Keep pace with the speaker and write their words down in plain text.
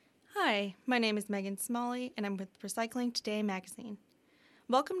Hi, my name is Megan Smalley, and I'm with Recycling Today magazine.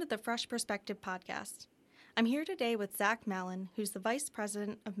 Welcome to the Fresh Perspective podcast. I'm here today with Zach Mallin, who's the Vice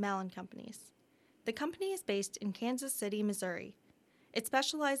President of Mallin Companies. The company is based in Kansas City, Missouri. It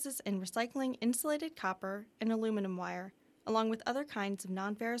specializes in recycling insulated copper and aluminum wire, along with other kinds of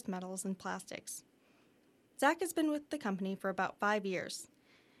non-ferrous metals and plastics. Zach has been with the company for about 5 years.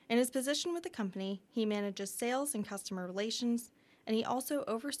 In his position with the company, he manages sales and customer relations, and he also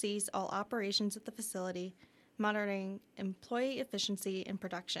oversees all operations at the facility, monitoring employee efficiency and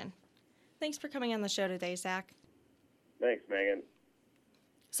production. Thanks for coming on the show today, Zach. Thanks, Megan.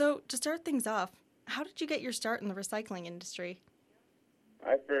 So, to start things off, how did you get your start in the recycling industry?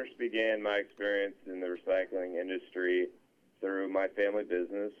 I first began my experience in the recycling industry through my family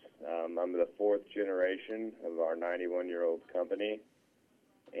business. I'm the fourth generation of our 91-year-old company,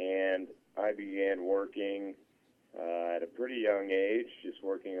 and I began working at a pretty young age, just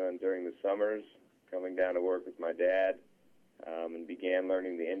working on during the summers, coming down to work with my dad, and began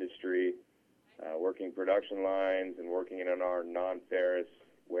learning the industry, working production lines and working in our non-ferrous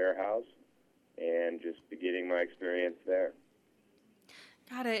warehouse, and just beginning my experience there.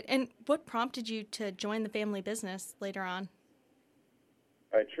 Got it. And what prompted you to join the family business later on?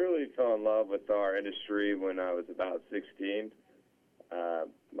 I truly fell in love with our industry when I was about 16.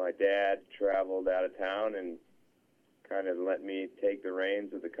 My dad traveled out of town and kind of let me take the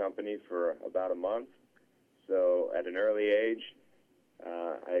reins of the company for about a month. So at an early age,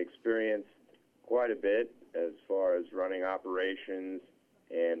 I experienced quite a bit as far as running operations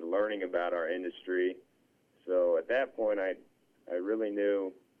and learning about our industry. So at that point, I really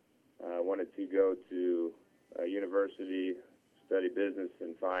knew I wanted to go to a university, study business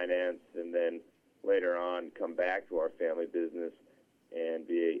and finance, and then later on come back to our family business and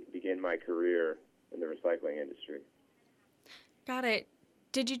begin my career in the recycling industry. Got it.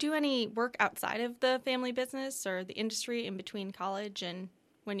 Did you do any work outside of the family business or the industry in between college and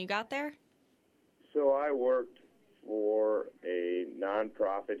when you got there? So I worked for a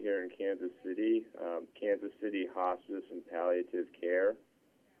nonprofit here in Kansas City, Kansas City Hospice and Palliative Care.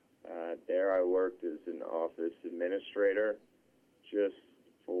 There I worked as an office administrator just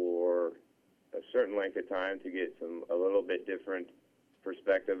for a certain length of time to get a little bit different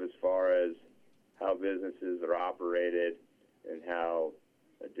perspective as far as how businesses are operated and how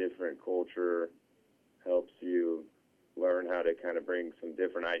a different culture helps you learn how to kind of bring some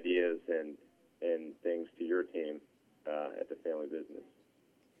different ideas and things to your team at the family business.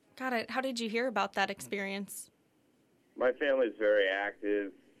 Got it. How did you hear about that experience? My family is very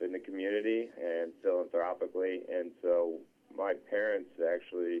active in the community and philanthropically, and so my parents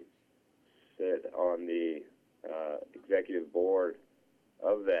actually sit on the executive board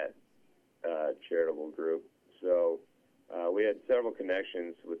of that charitable group. So we had several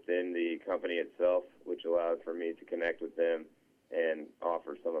connections within the company itself, which allowed for me to connect with them and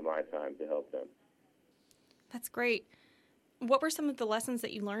offer some of my time to help them. That's great. What were some of the lessons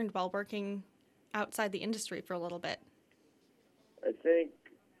that you learned while working outside the industry for a little bit? I think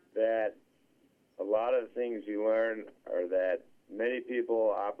that a lot of the things you learn are that many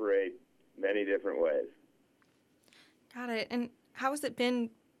people operate many different ways. Got it. And how has it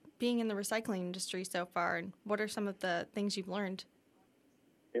been being in the recycling industry so far, and what are some of the things you've learned?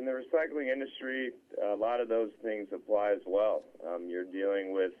 In the recycling industry, a lot of those things apply as well. You're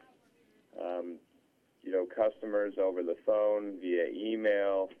dealing with, customers over the phone, via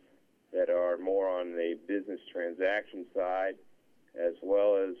email, that are more on the business transaction side, as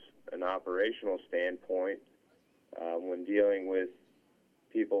well as an operational standpoint. When dealing with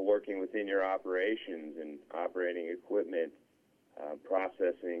people working within your operations and operating equipment,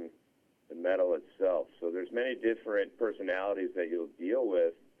 processing the metal itself. So there's many different personalities that you'll deal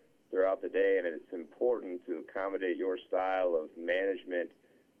with throughout the day, and it's important to accommodate your style of management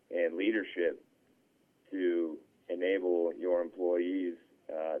and leadership to enable your employees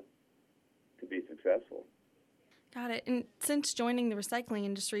to be successful. Got it. And since joining the recycling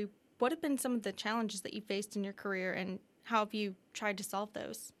industry, what have been some of the challenges that you faced in your career, and how have you tried to solve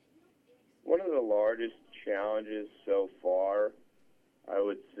those? One of the largest challenges so far, I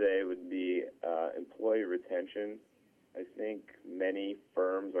would say, would be employee retention. I think many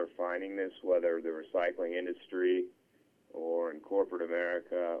firms are finding this, whether the recycling industry or in corporate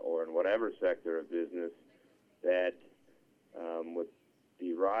America or in whatever sector of business, that with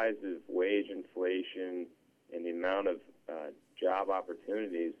the rise of wage inflation and the amount of job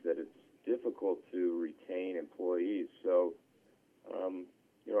opportunities, that it's difficult to retain employees. So,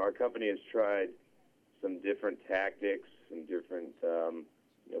 our company has tried some different tactics, some different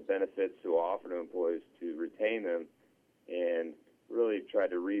benefits to offer to employees to retain them. And really tried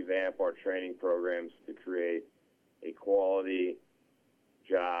to revamp our training programs to create a quality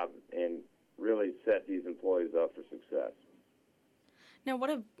job and really set these employees up for success. Now,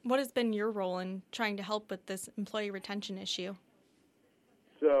 what has been your role in trying to help with this employee retention issue?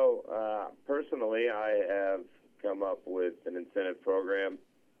 So, personally, I have come up with an incentive program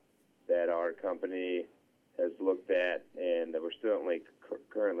that our company has looked at and that we're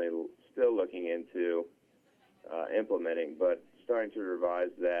currently still looking into implementing, but starting to revise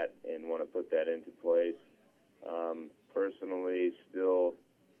that and want to put that into place. Personally, still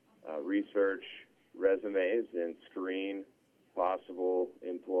research resumes and screen possible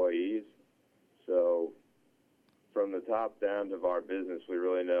employees. So from the top down of our business, we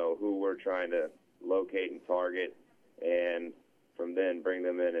really know who we're trying to locate and target, and from then bring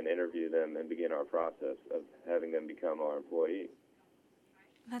them in and interview them and begin our process of having them become our employee.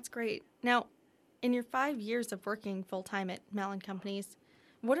 That's great. Now, in your 5 years of working full-time at Mallin Companies,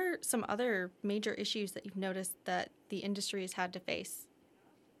 what are some other major issues that you've noticed that the industry has had to face?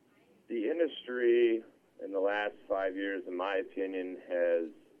 The industry in the last 5 years, in my opinion,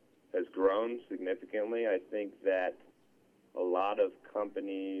 has grown significantly. I think that a lot of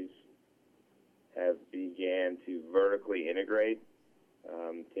companies have began to vertically integrate,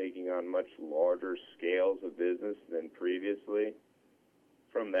 taking on much larger scales of business than previously.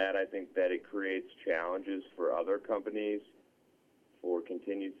 From that, I think that it creates challenges for other companies for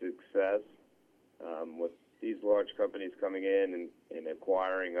continued success. With these large companies coming in and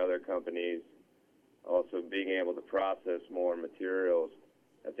acquiring other companies, also being able to process more materials,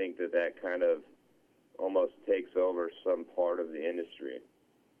 I think that kind of almost takes over some part of the industry.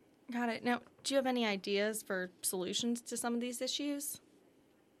 Got it. Now, do you have any ideas for solutions to some of these issues?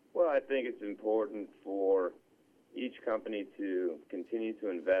 Well, I think it's important for each company to continue to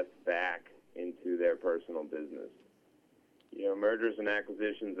invest back into their personal business. You know, mergers and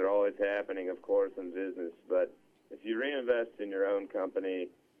acquisitions are always happening, of course, in business, but if you reinvest in your own company,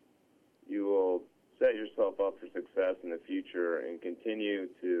 you will set yourself up for success in the future and continue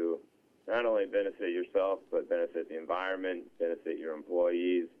to not only benefit yourself, but benefit the environment, benefit your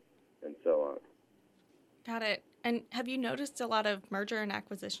employees, and so on. Got it. And have you noticed a lot of merger and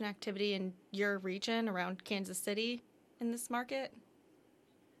acquisition activity in your region around Kansas City in this market?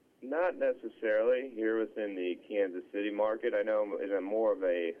 Not necessarily here within the Kansas City market. I know in a more of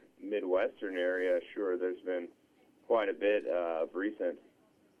a Midwestern area, sure, there's been quite a bit of recent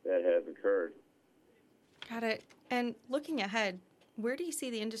that has occurred. Got it. And looking ahead, where do you see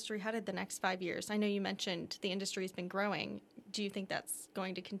the industry headed the next 5 years? I know you mentioned the industry has been growing. Do you think that's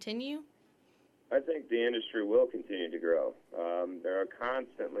going to continue? I think the industry will continue to grow. There are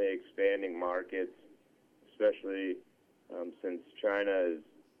constantly expanding markets, especially since China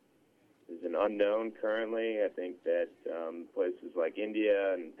is an unknown currently. I think that places like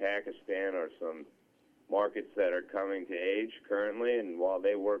India and Pakistan are some markets that are coming to age currently, and while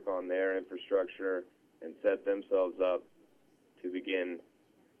they work on their infrastructure and set themselves up to begin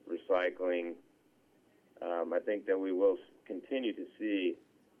recycling, I think that we will continue to see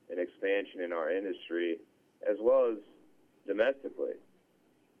an expansion in our industry as well as domestically.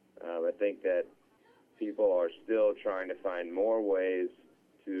 I think that people are still trying to find more ways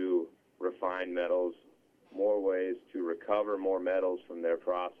to refine metals, more ways to recover more metals from their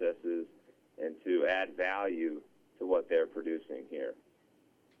processes, and to add value to what they're producing here.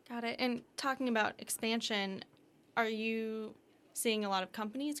 Got it. And talking about expansion, are you seeing a lot of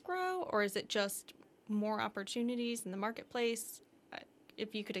companies grow, or is it just more opportunities in the marketplace?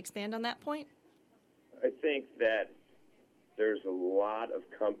 If you could expand on that point. I think that there's a lot of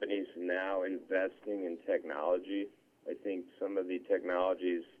companies now investing in technology. I think some of the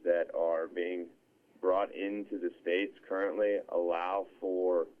technologies that are being brought into the States currently allow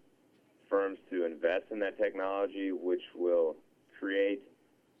for firms to invest in that technology, which will create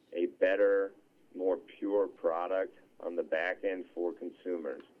a better, more pure product on the back end for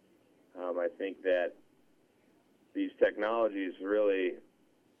consumers. I think that these technologies really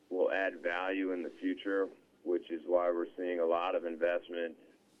will add value in the future, which is why we're seeing a lot of investment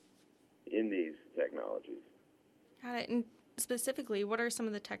in these technologies. Got it. And specifically, what are some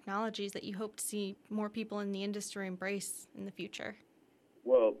of the technologies that you hope to see more people in the industry embrace in the future?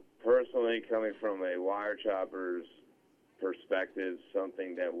 Well, personally, coming from a wire chopper's perspective,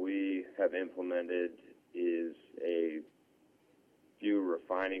 something that we have implemented is a few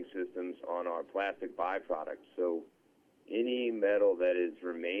refining systems on our plastic byproducts. So any metal that is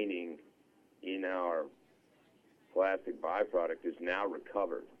remaining in our plastic byproduct is now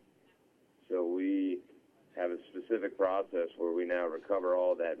recovered. So we have a specific process where we now recover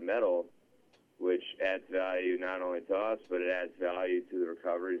all that metal, which adds value not only to us, but it adds value to the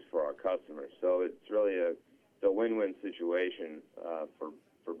recoveries for our customers. So it's really a win-win situation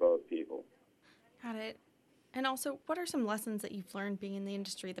for both people. Got it. And also, what are some lessons that you've learned being in the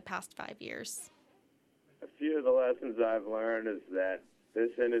industry the past 5 years? A few of the lessons I've learned is that this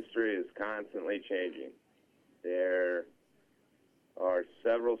industry is constantly changing. There are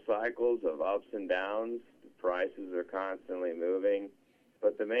several cycles of ups and downs. The prices are constantly moving.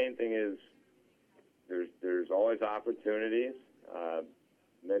 But the main thing is there's always opportunities.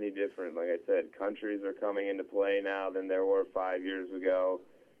 Many different, like I said, countries are coming into play now than there were 5 years ago.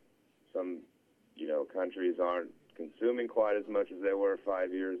 Some, countries aren't consuming quite as much as they were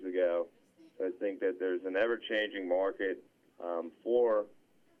 5 years ago. So I think that there's an ever-changing market for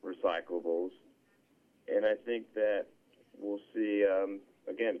recyclables. And I think that we'll see,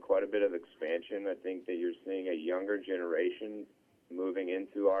 again, quite a bit of expansion. I think that you're seeing a younger generation moving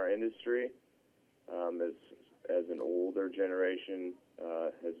into our industry as an older generation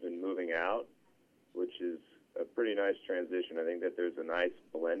has been moving out, which is a pretty nice transition. I think that there's a nice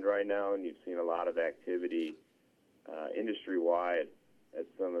blend right now, and you've seen a lot of activity industry-wide at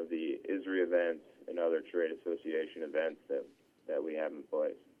some of the ISRI events and other trade association events that we have in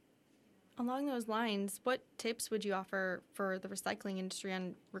place. Along those lines, what tips would you offer for the recycling industry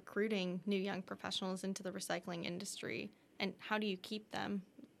on recruiting new young professionals into the recycling industry, and how do you keep them,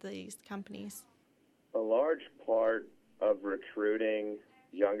 these companies? A large part of recruiting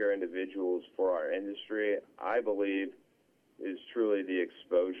younger individuals for our industry, I believe, is truly the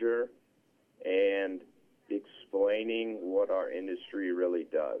exposure and explaining what our industry really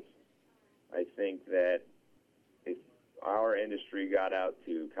does. I think that if our industry got out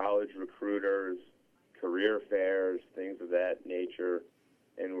to college recruiters, career fairs, things of that nature,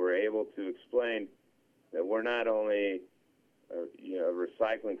 and we're able to explain that we're not only a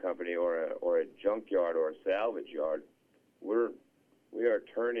recycling company or a junkyard or a salvage yard, we are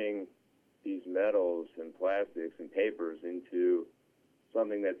turning these metals and plastics and papers into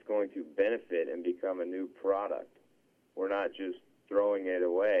something that's going to benefit and become a new product. We're not just throwing it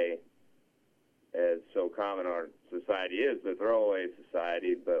away, as so common our society is, the throwaway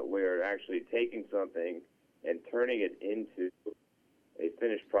society, but we're actually taking something and turning it into a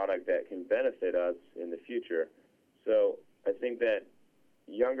finished product that can benefit us in the future. So I think that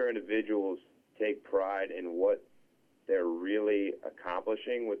younger individuals take pride in what they're really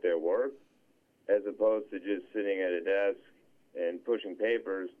accomplishing with their work, as opposed to just sitting at a desk and pushing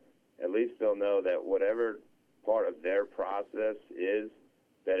papers. At least they'll know that whatever part of their process is,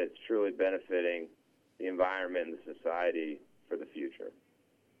 that it's truly benefiting the environment and the society for the future.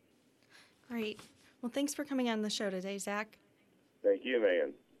 Great. Well, thanks for coming on the show today, Zach. Thank you,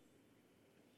 Megan.